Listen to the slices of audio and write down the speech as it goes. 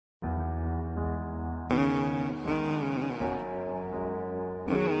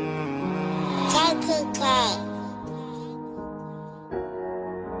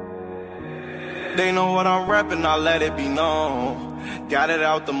They know what I'm rapping, I let it be known. Got it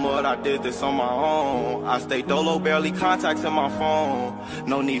out the mud, I did this on my own. I stay dolo, barely contacts in my phone.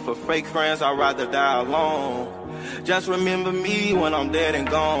 No need for fake friends, I'd rather die alone. Just remember me when I'm dead and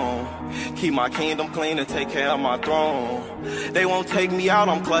gone. Keep my kingdom clean and take care of my throne. They won't take me out,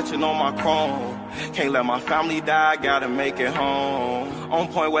 I'm clutching on my chrome. Can't let my family die, gotta make it home. On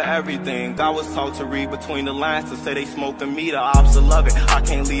point with everything, God was taught to read between the lines. To say they smoking me, the ops will love it. I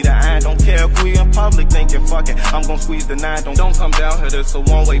can't lead the iron, don't care if we in public thinking fucking. I'm gon' squeeze the 9, don't come down here, this a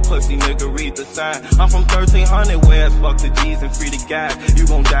one-way pussy, nigga, read the sign. I'm from 1300, where it's fuck the G's and free the gas. You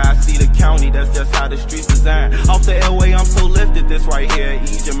gon' die, see the county, that's just how the streets design. Off the airway, I'm so lifted, this right here,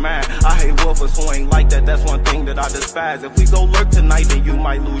 ease your mind. I hate wolfers who ain't like that, that's one thing that I despise. If we go lurk tonight, then you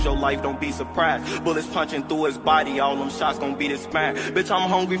might lose your life, don't be surprised. Bullets punching through his body, all them shots gon' beat his spine. Bitch, I'm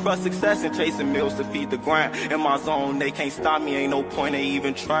hungry for success and chasing meals to feed the grind. In my zone, they can't stop me, ain't no point in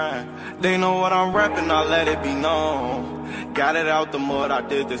even trying. They know what I'm rapping, I let it be known. Got it out the mud, I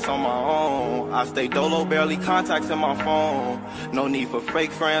did this on my own. I stay dolo, barely contacts in my phone. No need for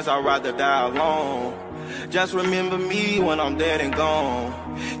fake friends, I'd rather die alone. Just remember me when I'm dead and gone.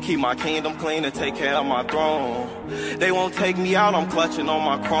 Keep my kingdom clean and take care of my throne. They won't take me out, I'm clutching on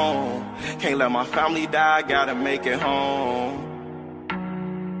my chrome. Can't let my family die, gotta make it home.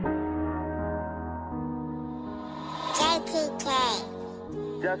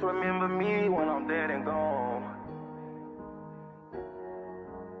 Just remember me when I'm dead and gone.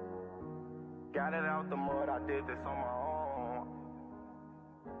 Got it out the mud, I did this on my own.